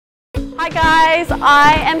Hi guys,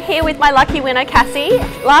 I am here with my lucky winner Cassie.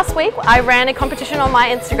 Last week I ran a competition on my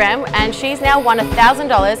Instagram and she's now won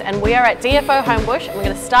 $1,000 and we are at DFO Homebush and we're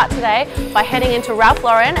going to start today by heading into Ralph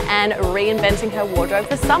Lauren and reinventing her wardrobe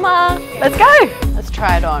for summer. Let's go! Let's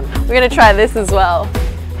try it on. We're going to try this as well.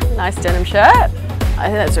 Nice denim shirt. I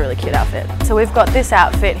think that's a really cute outfit. So we've got this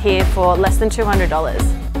outfit here for less than $200.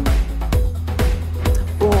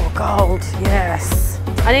 Oh, gold, yes.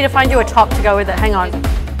 I need to find you a top to go with it, hang on.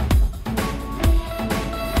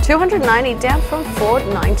 $290 down from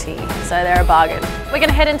 $490, so they're a bargain. We're going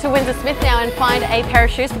to head into Windsor Smith now and find a pair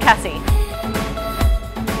of shoes for Cassie.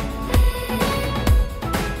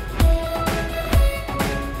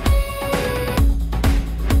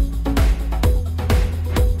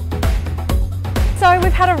 So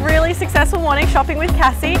we've had a really successful morning shopping with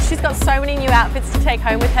Cassie. She's got so many new outfits to take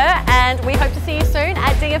home with her and we hope to see you soon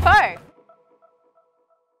at DFO.